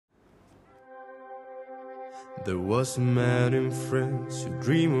There was a man in France who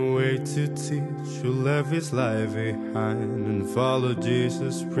dreamed a way to teach, who left his life behind and followed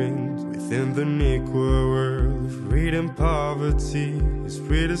Jesus' print. Within the Negro world of greed and poverty, he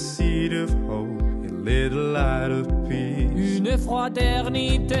spread a seed of hope, he lit a light of peace. Une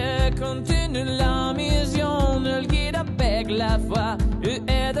fraternité continue la mission, ne le guide avec la foi, et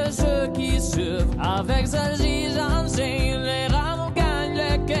aide ceux qui souffrent. Avec celle-ci j'enseigne, les rameaux gagnent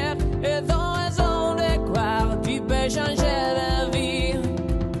le cœur, et dans raison de croire, tu peux changer la vie.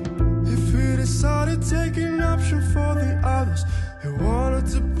 If he decided taking option for the others, he wanted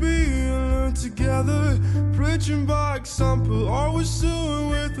to be and learn together, preaching by example, always doing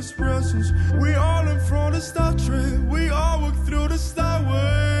with his presence. We all learn from the Star Trek, we all walk through the Star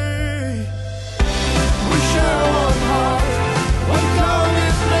Way. We share one heart, one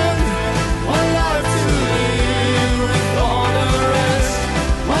commitment, one life to live with all the rest.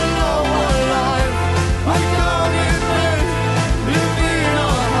 One love, one life, one commitment, live in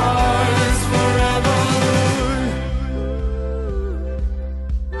our hearts forever.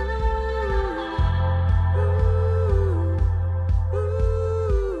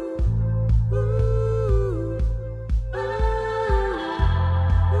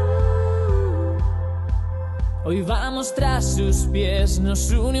 Hoy vamos tras sus pies,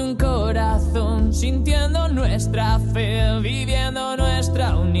 nos une un corazón, sintiendo nuestra fe, viviendo